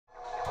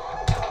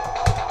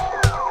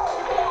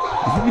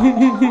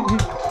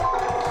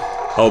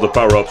All the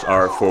power-ups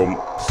are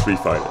from Street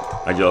Fighter.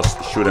 I just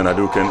shoot an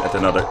Hadouken at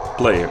another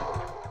player.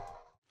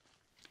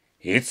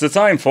 It's the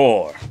time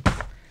for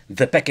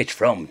the package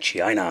from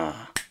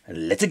China.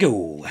 Let's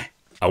go!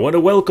 I want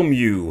to welcome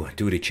you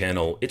to the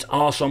channel. It's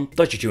awesome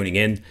that you're tuning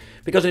in,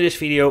 because in this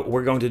video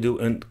we're going to do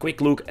a quick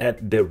look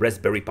at the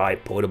Raspberry Pi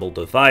portable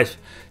device.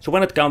 So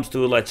when it comes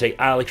to, let's say,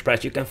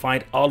 AliExpress, you can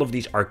find all of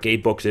these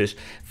arcade boxes.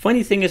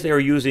 Funny thing is, they are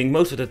using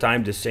most of the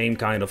time the same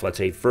kind of, let's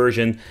say,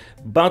 version,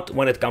 but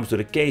when it comes to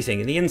the casing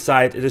and the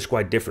inside, it is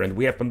quite different.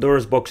 We have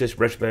Pandora's boxes,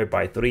 Raspberry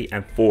Pi 3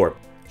 and 4.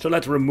 So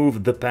let's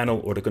remove the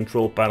panel, or the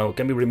control panel. It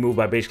can be removed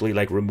by basically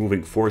like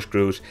removing 4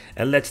 screws.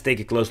 And let's take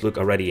a close look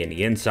already in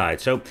the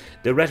inside. So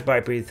the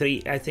Raspberry Pi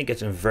 3, I think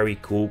it's a very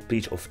cool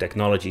piece of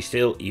technology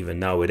still, even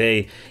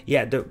nowadays.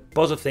 Yeah, the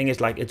positive thing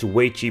is like it's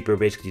way cheaper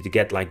basically to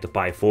get like the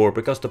Pi 4,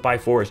 because the Pi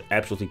 4 is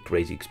absolutely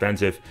crazy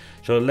expensive.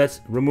 So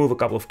let's remove a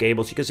couple of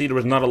cables. You can see there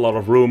is not a lot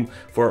of room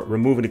for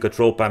removing the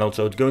control panel.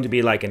 So it's going to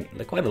be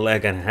like quite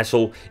a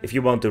hassle if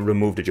you want to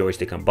remove the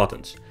joystick and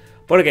buttons.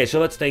 But okay, so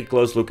let's take a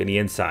close look in the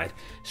inside.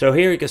 So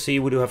here you can see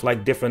we do have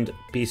like different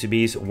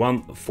PCBs,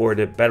 one for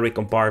the battery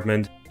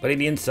compartment, but in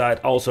the inside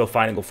also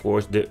finding of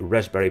course the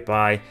Raspberry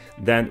Pi.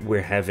 Then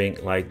we're having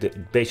like the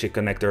basic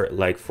connector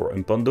like for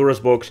a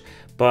Pandora's box,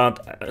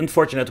 but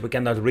unfortunately we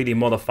cannot really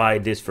modify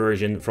this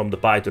version from the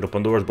Pi to the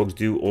Pandora's box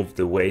due of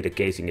the way the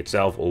casing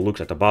itself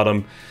looks at the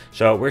bottom.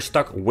 So we're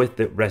stuck with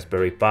the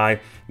Raspberry Pi.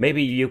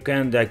 Maybe you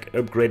can like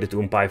upgrade it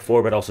to a Pi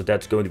 4, but also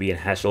that's going to be a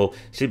hassle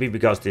simply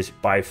because this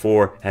Pi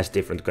 4 has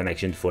different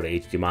connections for the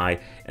HDMI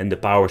and the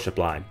power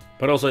supply.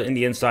 But also in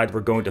the inside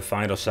we're going to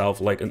find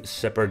ourselves like a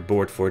separate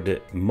board for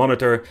the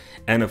monitor,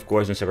 and of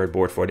course a separate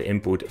board for the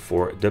input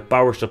for the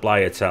power supply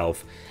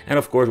itself. And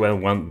of course we have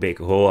one big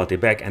hole at the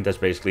back, and that's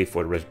basically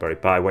for the Raspberry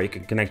Pi where you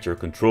can connect your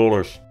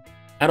controllers.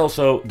 And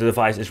also the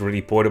device is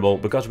really portable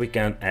because we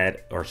can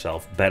add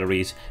ourselves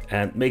batteries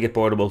and make it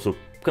portable, so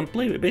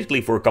completely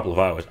basically for a couple of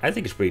hours. I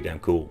think it's pretty damn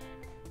cool.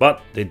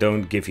 But they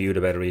don't give you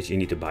the batteries, you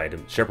need to buy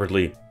them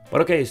separately.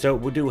 But okay, so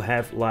we do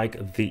have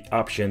like the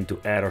option to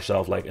add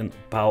ourselves like a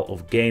pile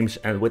of games,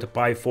 and with the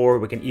Pi 4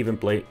 we can even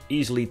play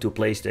easily to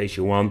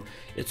PlayStation 1.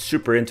 It's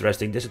super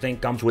interesting. This thing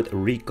comes with a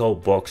Recall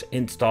box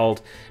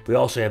installed. We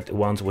also have the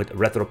ones with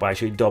RetroPie,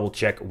 so you double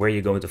check where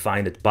you're going to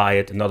find it, buy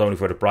it, not only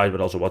for the price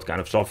but also what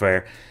kind of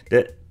software.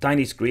 The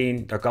tiny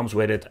screen that comes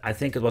with it, I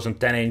think it was a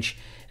 10-inch.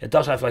 It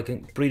does have like a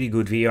pretty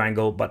good view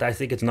angle, but I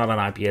think it's not an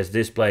IPS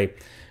display.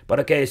 But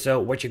okay, so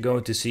what you're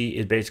going to see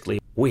is basically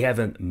we have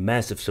a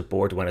massive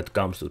support when it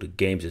comes to the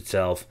games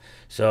itself.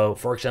 So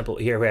for example,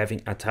 here we're having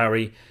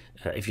Atari.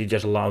 If you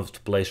just allow to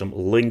play some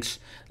links,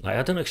 like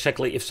I don't know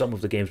exactly if some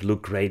of the games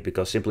look great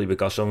because some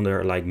of them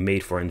are like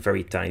made for a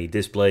very tiny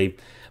display.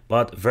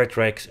 But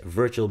Vertrex,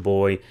 Virtual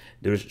Boy,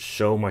 there's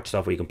so much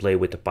stuff we can play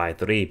with the Pi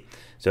 3.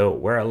 So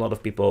where a lot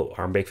of people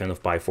are a big fan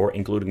of Pi 4,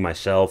 including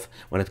myself,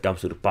 when it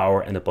comes to the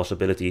power and the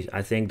possibilities,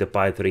 I think the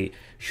Pi 3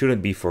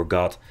 shouldn't be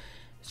forgot.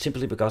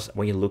 Simply because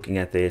when you're looking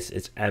at this,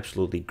 it's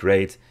absolutely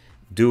great.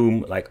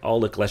 Doom, like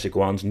all the classic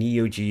ones,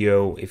 Neo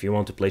Geo, if you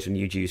want to play some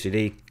Neo Geo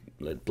CD,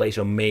 play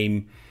some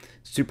MAME,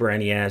 Super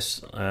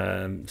NES,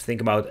 think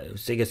about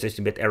Sega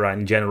 16-bit era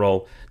in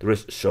general. There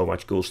is so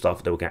much cool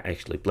stuff that we can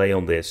actually play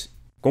on this.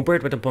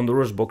 Compared with the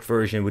Pandora's box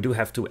version, we do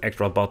have 2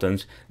 extra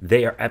buttons.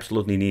 They are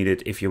absolutely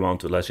needed if you want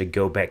to, let's say,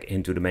 go back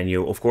into the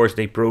menu. Of course,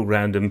 they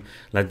program them,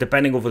 like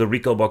depending on the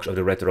Recall box or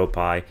the Retro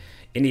Pi.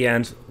 In the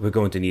end, we're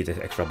going to need these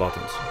extra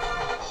buttons.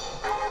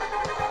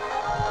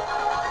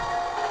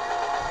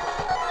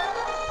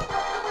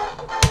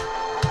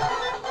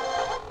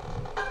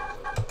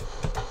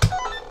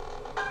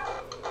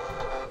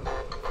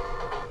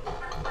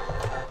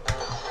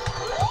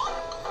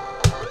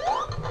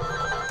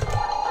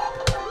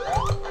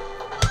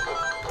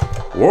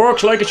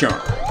 Works like a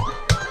charm.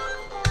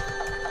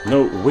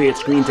 No weird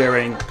screen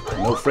tearing,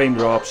 no frame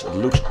drops, it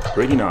looks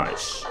pretty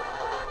nice.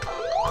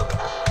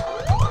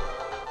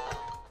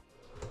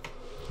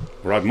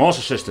 Right,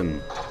 Master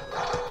System.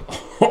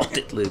 Oh,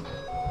 it look.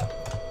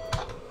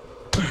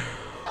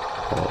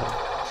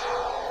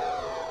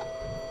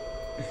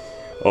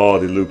 Oh,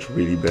 it looks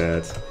really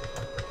bad.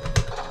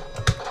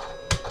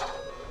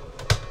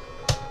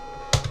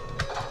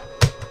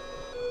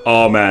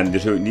 Oh man,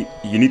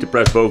 you need to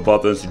press both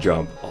buttons to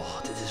jump.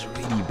 Oh, this is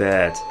really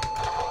bad.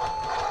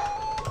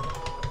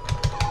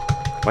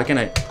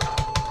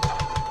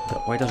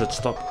 Why does it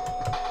stop?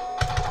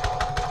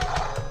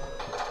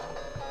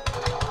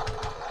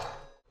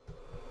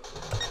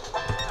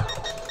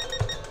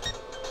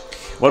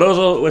 What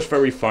also was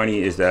very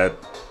funny is that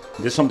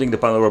this is something the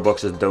Pandora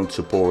boxes don't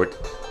support,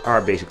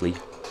 are basically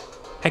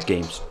hack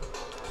games.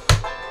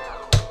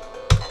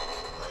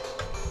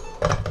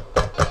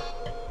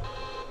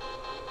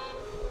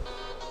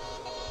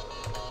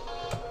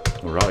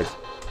 Alright.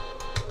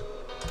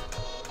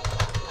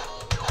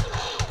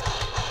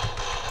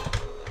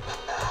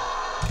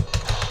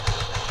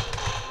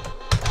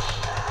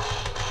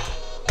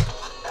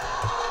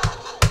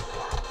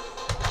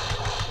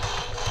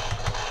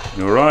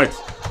 Alright.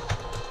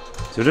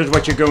 So that's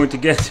what you're going to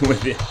get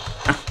with it.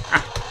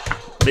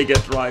 Mega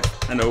Drive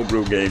and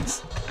homebrew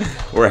games.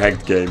 Or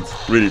hacked games.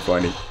 Really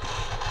funny.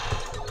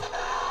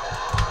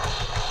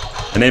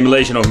 An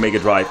emulation of Mega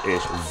Drive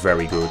is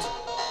very good.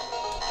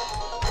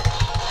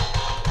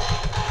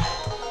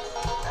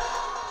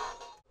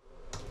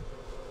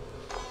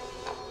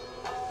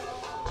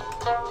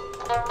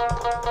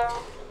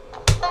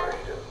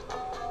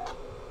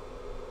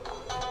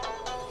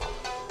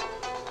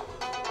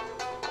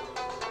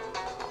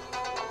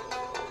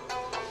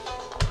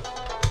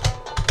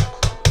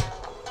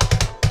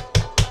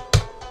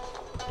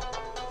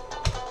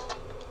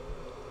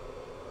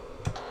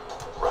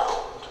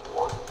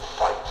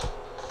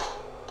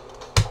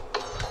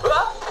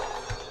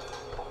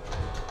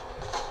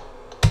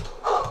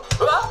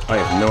 I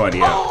have no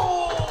idea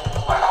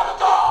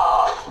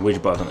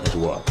which button is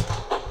what.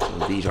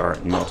 So these are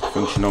not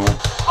functional.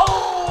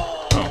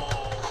 Oh,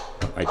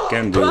 I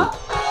can do.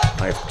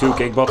 I have two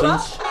kick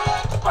buttons.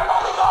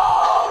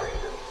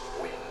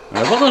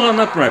 The buttons are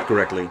not mapped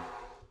correctly.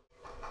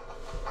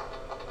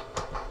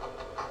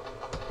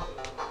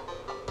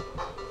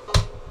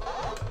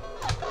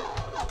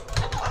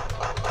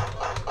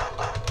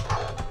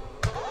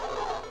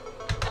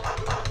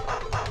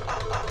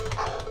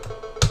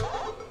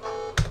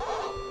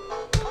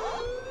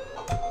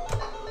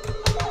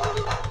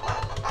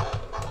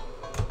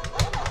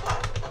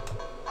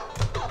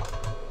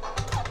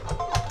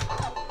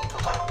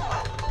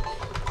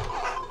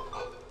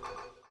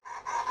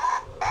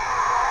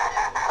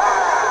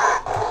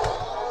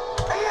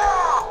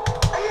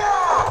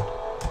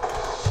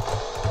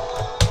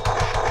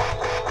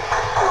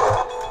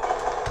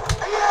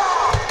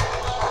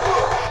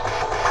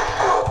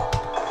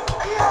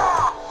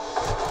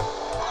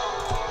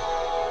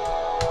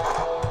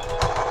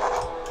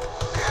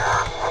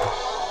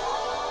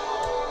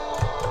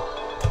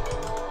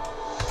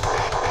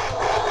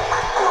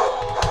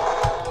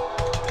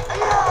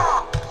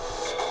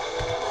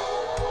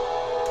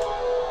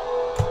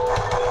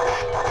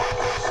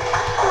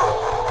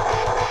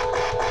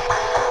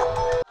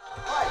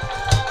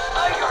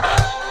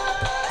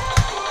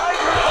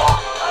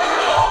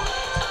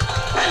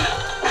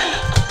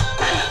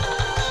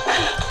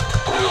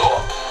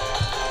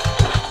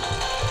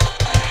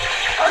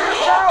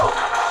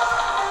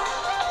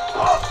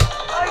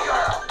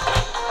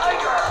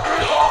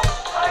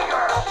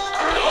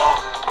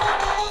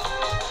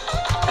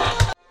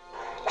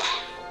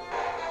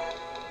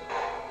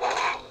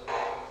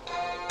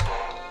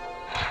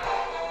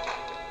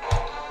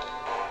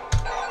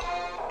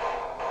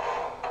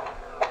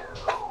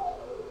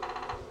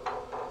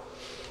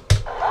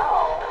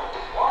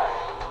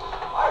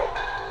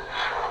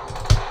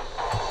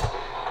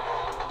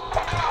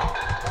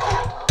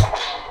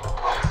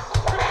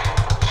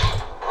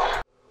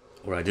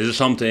 Alright, this is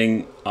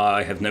something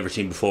I have never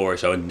seen before,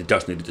 so I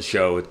just needed to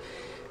show it.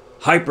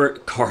 Hyper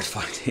card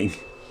fighting.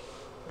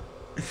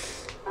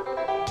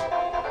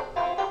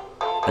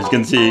 As you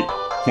can see,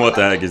 what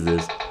the heck is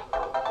this?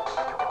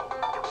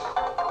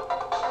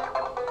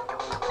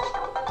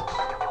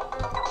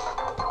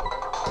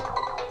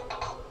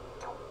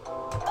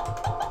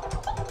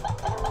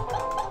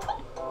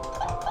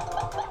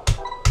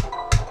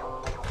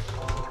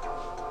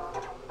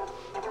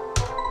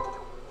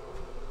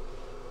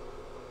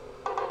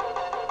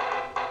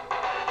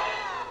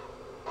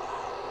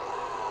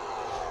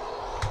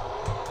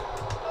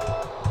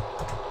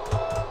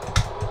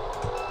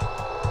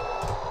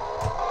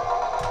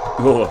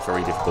 Oh,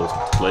 very difficult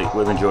to play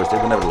with a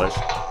joystick, but nevertheless.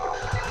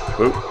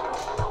 Oh.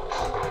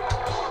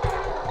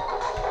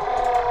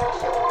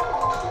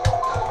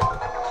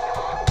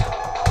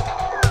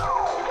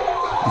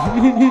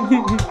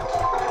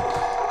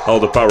 All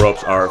the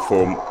power-ups are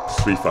from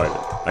Street Fighter.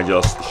 I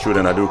just shoot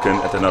an Hadouken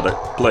at another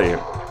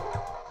player.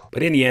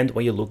 But in the end,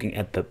 when you're looking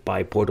at the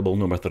Pi Portable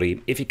number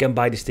 3, if you can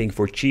buy this thing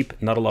for cheap,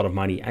 not a lot of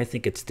money, I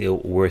think it's still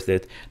worth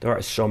it. There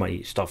are so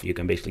many stuff you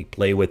can basically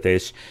play with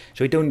this.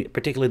 So you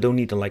particularly don't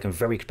need like a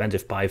very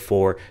expensive Pi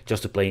 4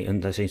 just to play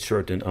a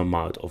certain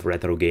amount of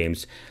retro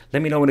games.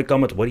 Let me know in the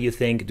comments, what do you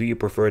think? Do you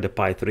prefer the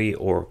Pi 3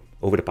 or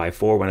over the Pi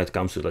 4 when it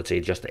comes to, let's say,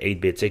 just the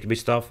 8-bit, 6-bit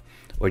stuff?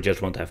 Or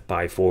just want to have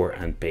Pi 4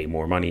 and pay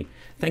more money?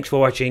 Thanks for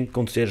watching,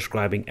 consider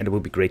subscribing, and it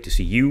would be great to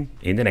see you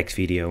in the next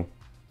video.